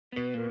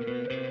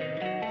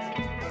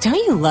Don't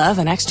you love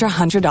an extra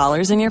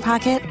 $100 in your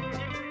pocket?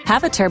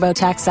 Have a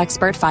TurboTax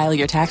expert file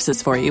your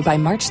taxes for you by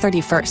March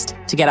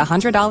 31st to get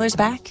 $100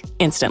 back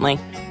instantly.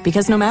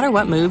 Because no matter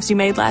what moves you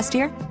made last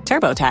year,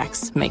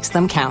 TurboTax makes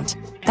them count.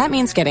 That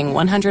means getting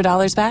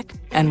 $100 back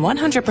and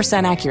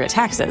 100% accurate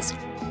taxes,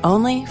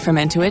 only from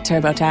Intuit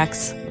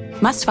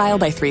TurboTax. Must file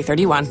by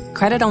 3/31.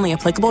 Credit only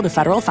applicable to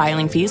federal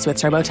filing fees with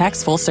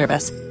TurboTax full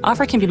service.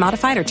 Offer can be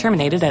modified or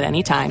terminated at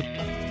any time.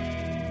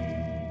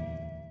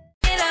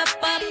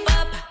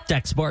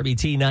 Dex Barbie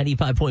T,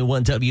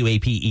 95.1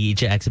 WAPE,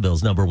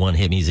 Jacksonville's #1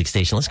 hit music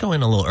station. Let's go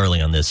in a little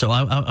early on this. So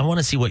I want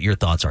to see what your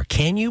thoughts are.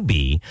 Can you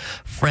be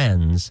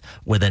friends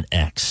with an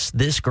ex?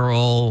 This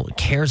girl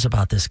cares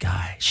about this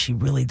guy. She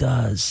really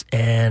does.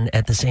 And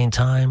at the same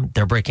time,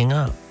 they're breaking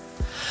up.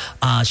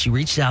 She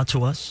reached out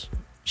to us.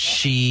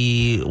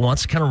 She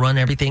wants to kind of run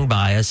everything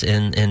by us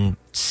and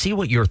see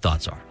what your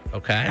thoughts are.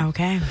 Okay?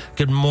 Okay.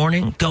 Good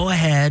morning. Go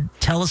ahead.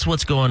 Tell us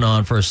what's going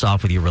on first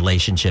off with your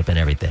relationship and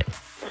everything.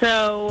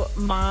 So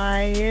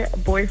my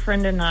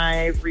boyfriend and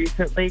I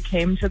recently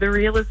came to the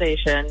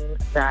realization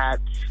that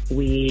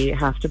we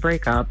have to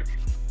break up.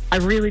 I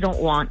really don't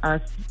want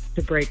us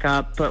to break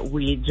up, but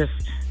we just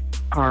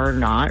are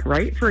not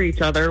right for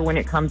each other when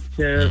it comes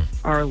to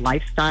our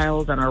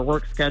lifestyles and our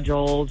work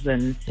schedules.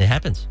 And it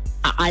happens.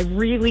 I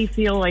really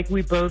feel like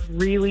we both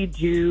really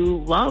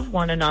do love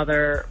one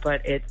another,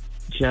 but it's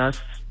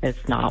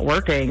not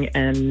working.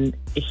 And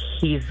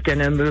he's going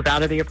to move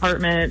out of the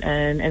apartment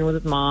and with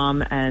his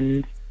mom.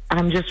 And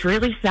I'm just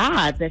really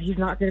sad that he's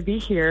not going to be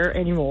here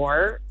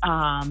anymore.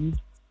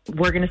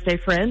 We're going to stay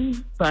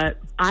friends, but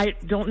I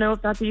don't know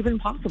if that's even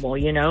possible,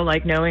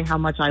 like knowing how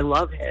much I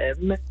love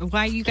him.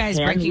 Why are you guys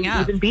breaking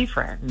up? Even be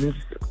friends.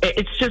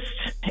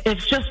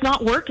 It's just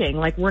not working.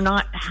 Like, we're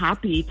not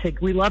happy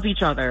we love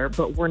each other,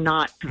 but we're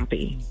not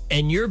happy.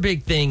 And your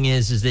big thing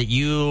is that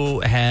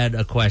you had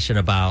a question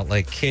about,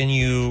 like, can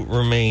you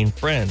remain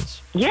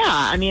friends? Yeah.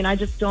 I mean, I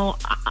just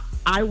don't...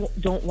 I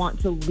don't want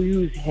to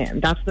lose him.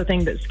 That's the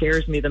thing that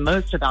scares me the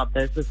most about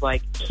this is,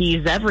 like,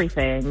 he's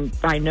everything.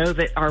 I know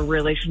that our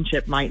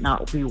relationship might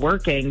not be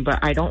working, but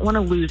I don't want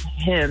to lose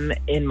him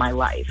in my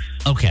life.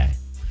 Okay.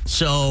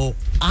 So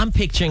I'm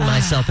picturing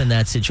myself in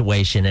that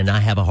situation, and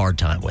I have a hard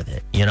time with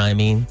it. You know what I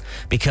mean?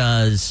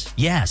 Because,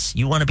 yes,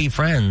 you want to be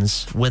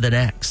friends with an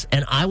ex.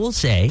 And I will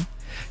say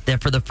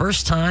that for the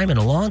first time in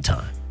a long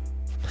time,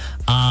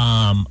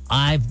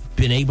 I've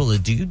been able to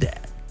do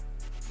that.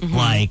 Mm-hmm.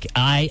 Like,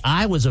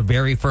 I was a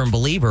very firm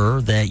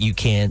believer that you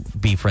can't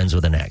be friends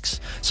with an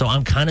ex. So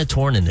I'm kind of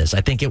torn in this.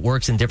 I think it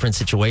works in different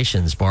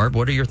situations. Barb,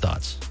 what are your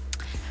thoughts?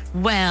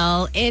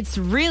 Well, it's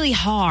really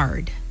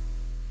hard.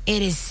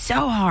 It is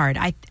so hard.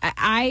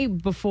 I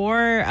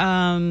before,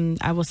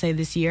 I will say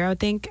this year, I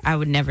think I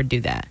would never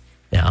do that.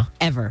 Yeah.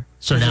 Ever.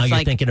 So now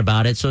you're thinking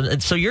about it.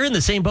 So you're in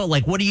the same boat.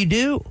 Like, what do you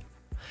do?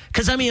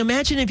 Because, I mean,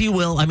 imagine if you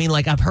will. I mean,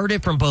 like, I've heard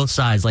it from both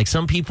sides. Like,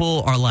 some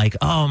people are like,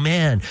 oh,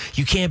 man,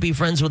 you can't be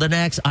friends with an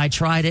ex. I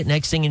tried it.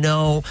 Next thing you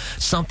know,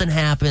 something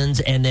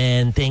happens and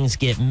then things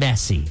get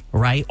messy,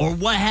 right? Or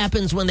what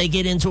happens when they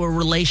get into a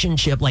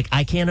relationship? Like,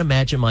 I can't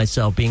imagine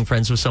myself being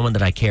friends with someone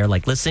that I care,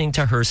 like listening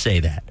to her say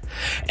that.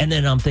 And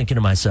then I'm thinking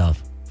to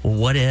myself, well,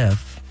 what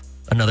if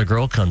another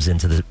girl comes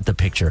into the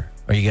picture?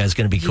 Are you guys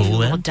going to be cool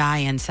with it? You will die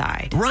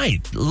inside.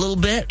 Right. A little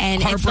bit.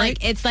 And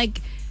heartbreak. it's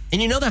like.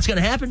 And you know that's going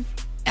to happen.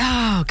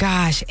 Oh,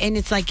 gosh. And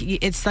it's like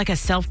a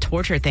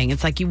self-torture thing.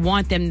 It's like you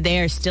want them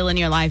there still in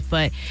your life,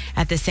 but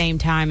at the same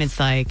time, it's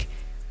like,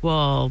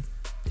 well,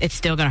 it's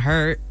still going to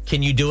hurt.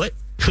 Can you do it?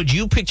 Could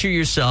you picture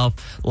yourself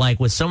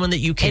like with someone that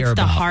you care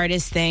about? It's the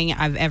hardest thing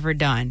I've ever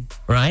done.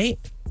 Right?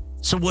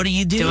 So what do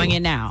you do? Doing it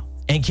now.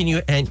 And can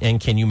you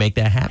and can you make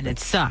that happen? And it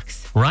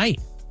sucks. Right.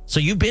 So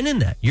you've been in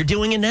that. You're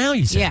doing it now,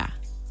 you said. Yeah.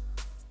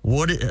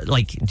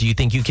 Do you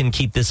think you can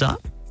keep this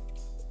up?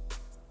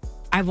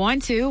 I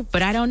want to,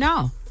 but I don't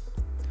know.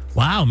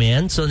 Wow,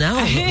 man. So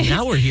now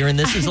we're hearing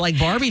this is like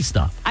Barbie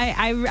stuff.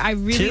 I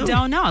really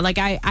don't know. Like,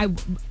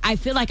 I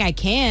feel like I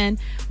can,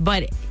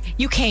 but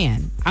you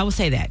can. I will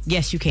say that.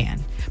 Yes, you can.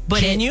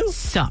 But it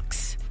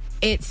sucks.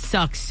 It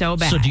sucks so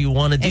bad. So do you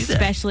want to do that?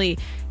 Especially,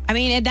 I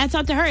mean, that's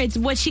up to her. It's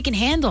what she can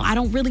handle. I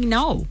don't really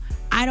know.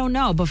 I don't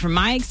know. But from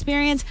my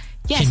experience,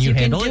 yes, you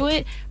can do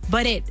it,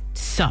 but it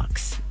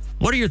sucks.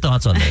 What are your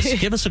thoughts on this?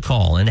 Give us a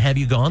call. And have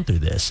you gone through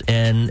this?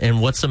 And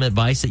what's some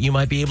advice that you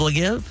might be able to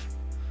give?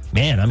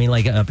 Man, I mean,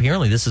 like,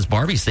 apparently this is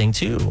Barbie's thing,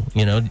 too.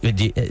 You know,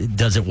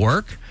 does it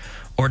work?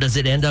 Or does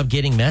it end up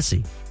getting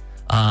messy?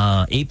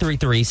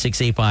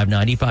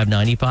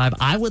 833-685-9595.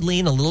 I would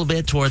lean a little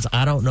bit towards,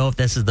 I don't know if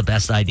this is the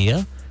best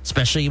idea,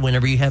 especially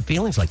whenever you have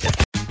feelings like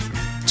that.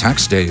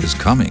 Tax day is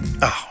coming.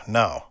 Oh,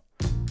 no.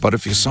 But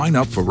if you sign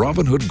up for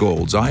Robinhood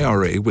Gold's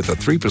IRA with a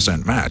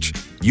 3% match,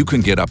 you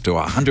can get up to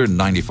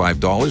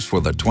 $195 for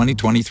the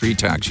 2023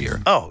 tax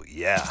year. Oh,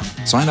 yeah.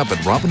 Sign up at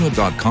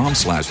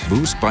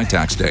Robinhood.com/boost by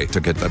tax day to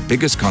get the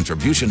biggest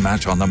contribution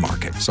match on the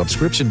market.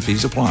 Subscription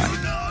fees apply.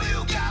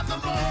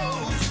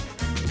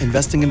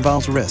 Investing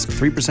involves risk.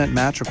 3%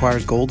 match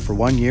requires gold for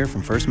 1 year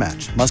from first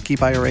match. Must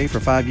keep IRA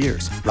for 5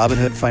 years.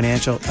 Robinhood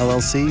Financial,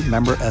 LLC,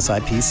 member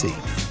SIPC.